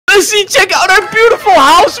Lizzie, check out our beautiful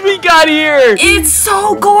house we got here. It's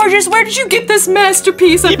so gorgeous. Where did you get this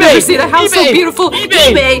masterpiece? I've never seen a house so beautiful.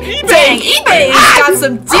 eBay. Dang, eBay got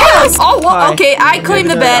some deals. Oh, well, okay. I claim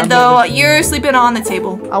the bed, though. You're sleeping on the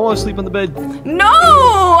table. I want to sleep on the bed. No,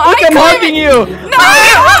 I'm hugging you. No,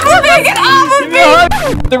 get off of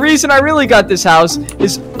me. The reason I really got this house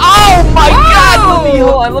is, oh my God!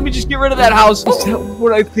 Hold on, let me just get rid of that house. Is that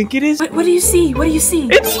what I think it is? What do you see? What do you see?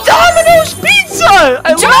 It's Domino's Pizza!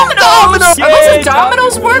 I love Domino's! Are those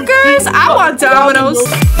Domino's workers? I want Domino's.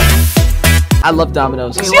 I love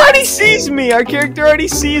Domino's. She already sees me. Our character already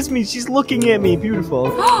sees me. She's looking at me. Beautiful.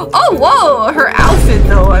 Oh, whoa. Her outfit,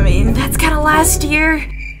 though. I mean, that's kind of last year.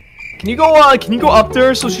 Can you go up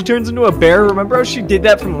there so she turns into a bear? Remember how she did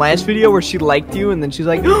that from last video where she liked you and then she's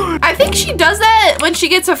like, I think she does that when she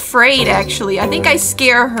gets afraid, actually. I think I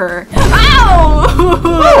scare her. Ow!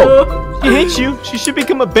 Oh, she hates you. She should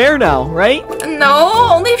become a bear now, right? No,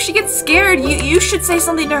 only if she gets scared. You should say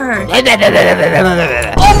something to her.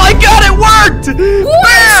 Oh my God, it worked!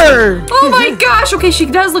 Bear! Oh my gosh. Okay, she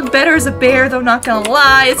does look better as a bear, though, not gonna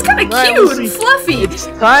lie. It's kind of cute and fluffy. It's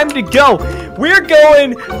time to go. We're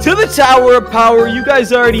going to the Tower of Power. You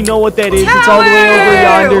guys already know what that is. It's all the way over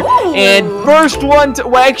yonder. Ooh. And first one to,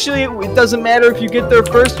 well, actually, it doesn't matter if you get there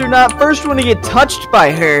first or not. First one to get touched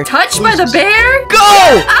by her. Touched by the bear? Go!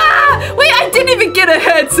 Ah! Wait, I didn't even get a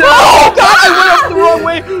heads up. Oh, God, I went up the wrong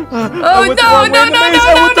way. Oh, no.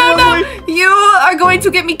 You are going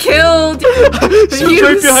to get me killed. You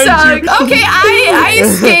right suck. you. Okay, I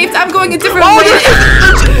escaped. I'm going a different way.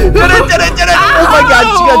 Oh my God,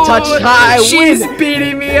 she got touched. I She's win.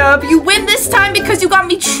 beating me up. You win this time because you got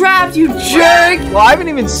me trapped, you jerk. Well, I haven't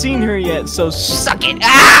even seen her yet, so suck it.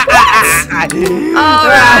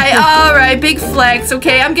 All right, big flex.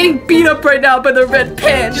 Okay, I'm getting beat up right now by the red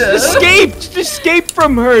panda. Just escape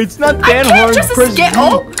from her. It's not that hard. I can't just escape.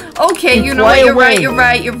 Oh, okay. You know what? You're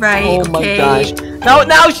right. Oh my gosh.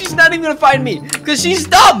 Now she's not even gonna find me because she's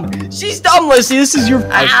dumb. She's dumb, Lizzie. This is your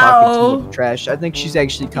trash. I think she's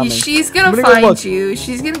actually coming. She's gonna find you.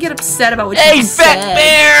 She's gonna get upset about what you said.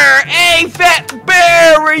 Hey, fat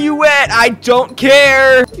bear, where you at? I don't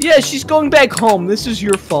care. Yeah, she's going back home. This is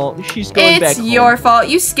your fault. She's going back home. It's your fault.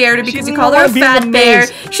 You scared her because you called her a fat bear.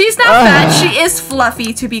 She's not fat. She is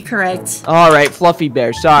fluffy, to be correct. All right, fluffy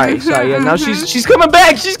bear. Sorry. Yeah, now she's coming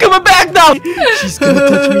back. She's coming back now. She's gonna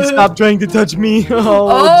touch me. Stop trying to touch me.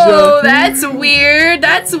 Oh, that's weird.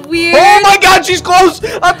 Oh my God, she's close.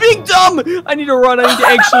 I'm being dumb. I need to run. I need to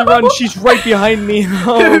actually run. She's right behind me.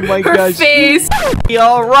 Oh my gosh. Her face.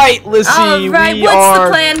 All right, Lizzie. All right, what's the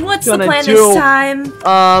plan? What's the plan this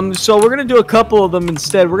time? So we're gonna do a couple of them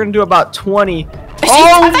instead. We're gonna do about 20.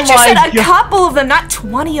 I thought you said a couple of them, not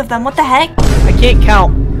 20 of them. What the heck? I can't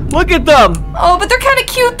count. Look at them. Oh, but they're kind of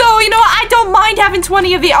cute, though. You know what? I don't mind having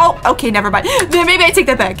 20 of the. Oh, okay, never mind. Then maybe I take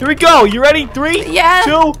that back. Here we go. You ready? 3, yeah.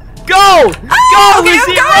 2, go. Oh, Go, okay,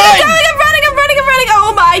 Lizzie, I'm running.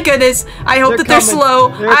 Oh my goodness. I hope that they're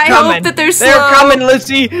slow. I hope that they're slow. They're coming,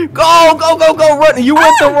 Lizzie. Go. Run. You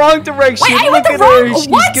went the wrong direction. Wait, I went the wrong.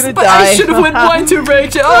 What? She's gonna but die. I should have went one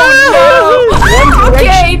direction. Oh no.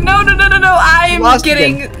 Okay, no. I'm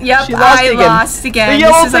getting. Again. Yep, I lost again. The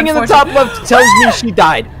yellow thing in the top left tells me she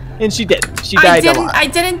died. And she did. She died a lot. I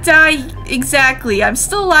didn't die exactly. I'm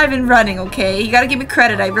still alive and running, okay? You gotta give me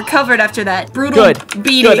credit. I recovered after that brutal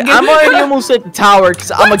beating. Good. I'm already almost at the tower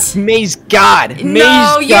because I'm a maze god.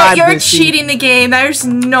 No, you're cheating the game. There's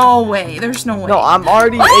no way. No, I'm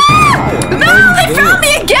already at the tower. No, they found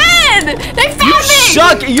me again! They found me! You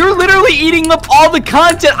suck! You're literally eating up all the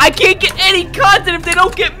content. I can't get any content if they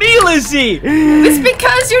don't get me, Lizzie! It's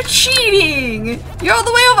because you're cheating! You're all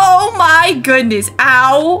the way over. Oh my goodness.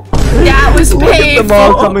 Ow. That was painful. Look at them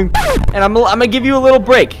all coming. And I'm gonna give you a little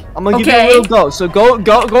break. I'm gonna give you a little go. So go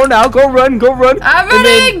now. Go run. I'm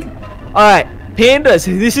running! Alright. Pandas,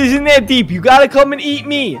 this isn't that deep. You gotta come and eat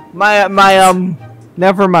me.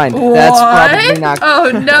 Never mind. What? That's probably not. Oh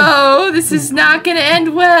no, this is not gonna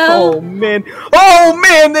end well. Oh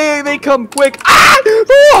man, they come quick.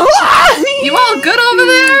 You all good over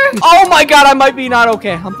there? Oh my God, I might be not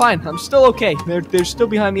okay. I'm fine. I'm still okay. They're still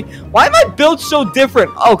behind me. Why am I built so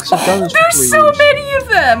different? Oh, because I've done this for 3 There's so years. many of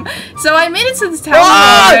them. So I made it to the tower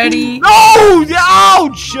already. No!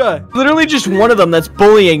 Ouch! Literally just one of them that's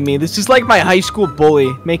bullying me. This is like my high school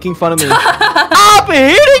bully making fun of me. Stop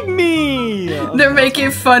hitting me! They're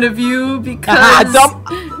making fun of you because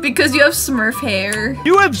because you have Smurf hair.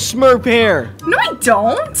 You have Smurf hair. No, I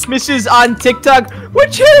don't. Mrs. on TikTok,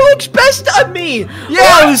 which hair looks best on me?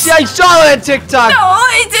 Yeah, Lucy, I saw that TikTok. No,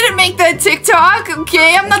 I didn't make that TikTok.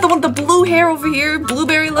 Okay, I'm not the one with the blue hair over here,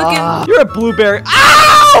 blueberry looking. You're a blueberry.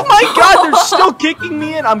 Oh my God, they're still kicking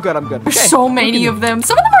me in. I'm good. There's so many of them.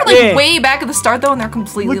 Some of them are like way back at the start though, and they're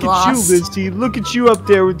completely lost. Look at you, Lizzie. Look at you up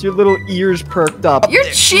there with your little ears perked up. You're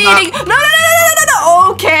cheating. No.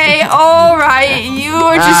 Okay, all right. You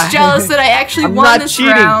are just jealous that I actually won this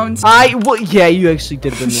round. Yeah, you actually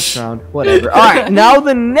did win this round. Whatever. All right, now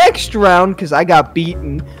the next round, because I got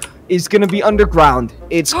beaten, is gonna be underground.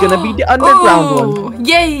 It's gonna be the underground one.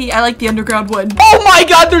 Yay! I like the underground one. Oh my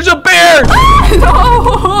God! There's a bear! No!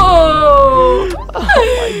 Oh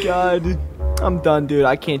my God. I'm done, dude.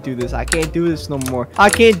 I can't do this. I can't do this no more.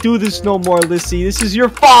 I can't do this no more, Lissy. This is your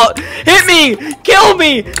fault. Hit me! Kill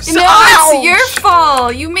me! No, it's your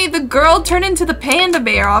fault. You made the girl turn into the panda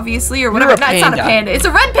bear, obviously, or whatever. No, it's not a panda. It's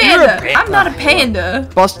a red panda. I'm not a panda.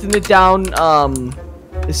 Busting it down,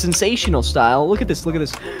 sensational style. Look at this. Look at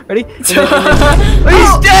this. Ready? He's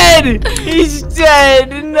dead! He's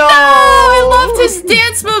dead! No! I loved his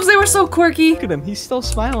dance moves. They were so quirky. Look at him. He's still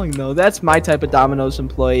smiling, though. That's my type of Domino's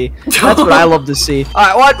employee. That's what I love to see.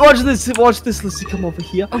 All right, watch this. Watch this. Let's come over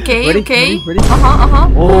here. Okay, ready? okay. Ready?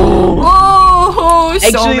 Oh,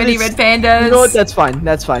 so many red pandas. You know what? That's fine.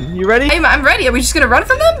 That's fine. You ready? I'm ready. Are we just gonna run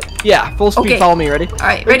from them? Yeah, full speed. Okay. Follow me. Ready? All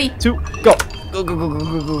right, ready? 2, go. Go.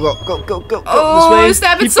 Oh, this way.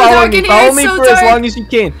 snap, it's Keep so dark in here. Follow me so for dark. as long as you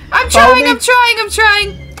can. I'm trying.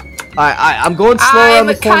 I'm going slow on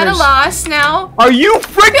the corners. I'm kind of lost now. Are you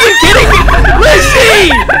freaking kidding me?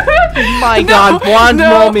 Lizzie! My God, blonde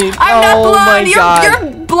mommy. I'm not blonde. My God.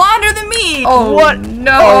 You're blonder than me. Oh, what?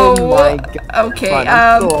 No. Oh my God. Okay. Fine,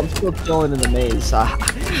 I'm still chilling in the maze. How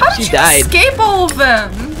did she died. You escape all of them?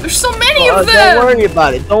 There's so many of them. Don't worry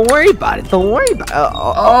about it. Don't worry about it.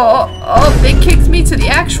 Oh, they kicked me to the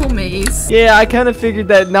actual maze. Yeah, I kind of figured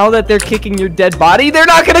that now that they're kicking your dead body, they're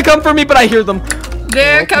not gonna come for me, but I hear them.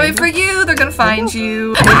 They're coming for you. They're gonna find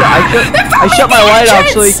you. I shut my light off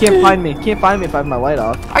so you can't find me. Can't find me if I have my light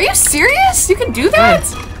off. Are you serious? You can do that?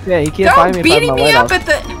 Yeah, he can't find me if I have my light off. They're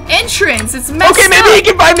beating me up at the entrance. It's messed up. Okay, maybe he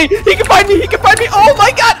can find me. He can find me. Oh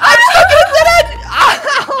my God, I'm stuck in the dead.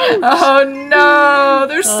 Oh no,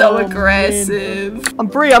 they're so aggressive. Man. I'm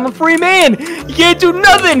free. I'm a free man. You can't do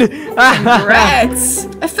nothing. Congrats.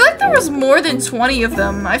 I feel like there was more than 20 of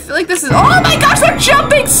them. I feel like this is. Oh my gosh, they're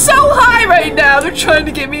jumping so high right now. They're trying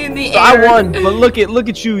to get me in the air. I won, but look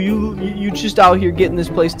at you. You just out here getting this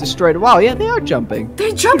place destroyed. Wow, yeah, they are jumping.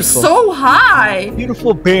 They jump so high.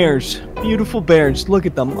 Beautiful bears. Beautiful bears. Look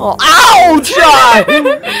at them. Oh, ouch! Why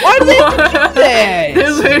do they do that?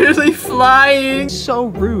 They're literally flying. So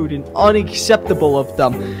rude and unacceptable of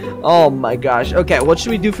them. Oh my gosh. Okay, what should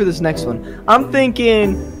we do for this next one? I'm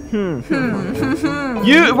thinking, we're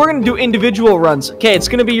gonna do individual runs. Okay, it's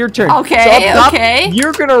gonna be your turn. Okay, so okay.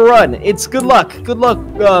 You're gonna run. It's good luck. Good luck,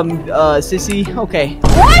 sissy. Okay.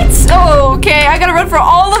 What? Oh, okay, I gotta run for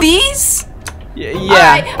all of these? Yeah.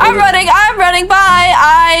 Alright, I'm running, bye.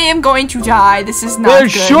 I am going to die. This is not They're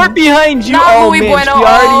good. short behind you. Not Oh muy man, bueno. she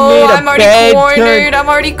already made a I'm already bad cornered. turn. I'm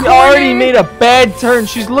already cornered. She already made a bad turn.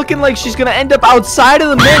 She's looking like she's gonna end up outside of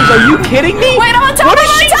the men's. Are you kidding me? Wait, I'm on top. What is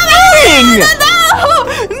she doing?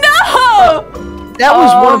 No! That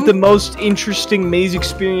was one of the most interesting maze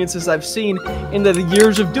experiences I've seen in the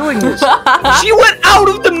years of doing this. She went out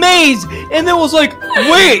of the maze and then was like,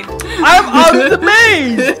 wait, I'm out of the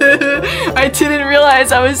maze. I didn't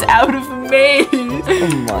realize I was out of the maze. Oh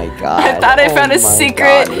my God. I thought I found a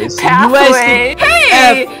secret pathway.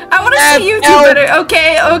 Hey, I want to see you two better.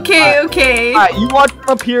 Okay. Alright, you watch them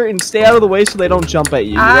up here and stay out of the way so they don't jump at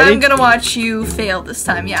you. You ready? I'm gonna watch you fail this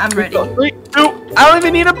time. Yeah, I'm ready. 3, 2, I don't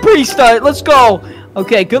even need a pre-start. Let's go.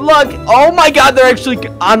 Okay, good luck. Oh my God, they're actually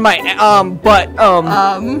on my butt.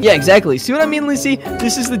 Yeah, exactly. See what I mean, Lucy?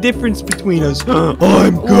 This is the difference between us. I'm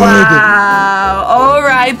good. Wow. All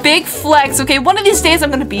right, big flex. Okay, one of these days I'm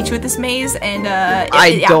gonna beat you at this maze, and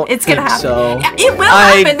it's gonna happen. So. Yeah, it will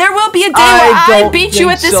happen. There will be a day where I beat you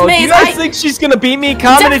at this maze. Do you guys think she's gonna beat me?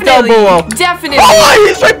 Comment it down below. Definitely. Oh,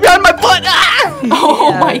 he's right behind my butt.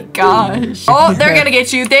 Oh my gosh. Oh, they're gonna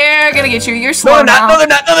get you. They're gonna get you. You're slow now. No, they're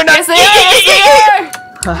not. Yes, they are. Yes, they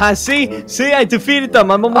are. See, I defeated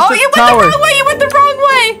them. I'm almost at the tower. Oh, you went the wrong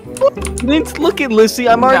way. You went the wrong way. Look at Lissy.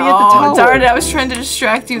 I'm already at the tower. Darn it! I was trying to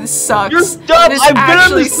distract you. This sucks. You're dumb. This I've been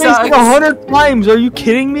on this maze sucks. like 100 times. Are you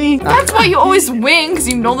kidding me? That's why you always win, because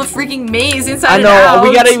you know the freaking maze inside and out. I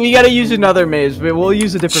know. We gotta use another maze. We'll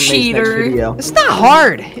use a different maze next video. It's not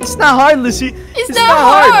hard. It's not hard, Lissy. It's not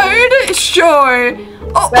hard. Sure.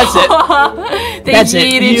 Oh. That's it. That's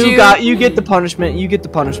it. You get the punishment. You get the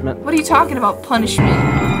punishment. What are you talking about,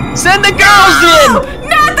 punishment? Send the girls in!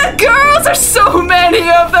 Not the girls! There's so many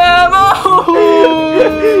of them!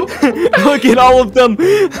 Oh! Look at all of them.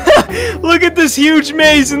 Look at this huge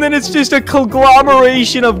maze, and then it's just a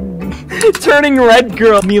conglomeration of turning red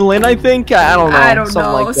girl. Milin, I think? I don't know. I don't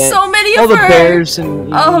know. Like that. So many all of her. All the bears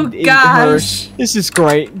and oh gosh. Her. This is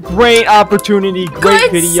great. Great opportunity. Great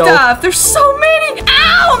Good video. Stuff. There's so many.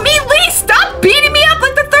 Ow! Millie, stop beating me up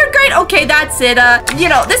like the 3rd grade. Okay, that's it. You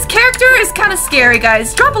know, this character is kind of scary,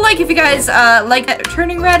 guys. Drop a like if you guys like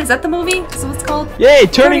Turning Red. Is that the movie? Is that what it's called? Yay,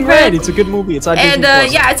 Turning Red. It's a good movie. It's on Disney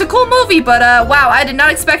Plus. Yeah, it's a cool movie, but wow, I did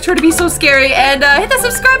not expect her to be so scary. And hit that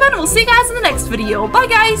subscribe button. We'll see you guys in the next video. Bye,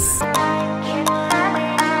 guys.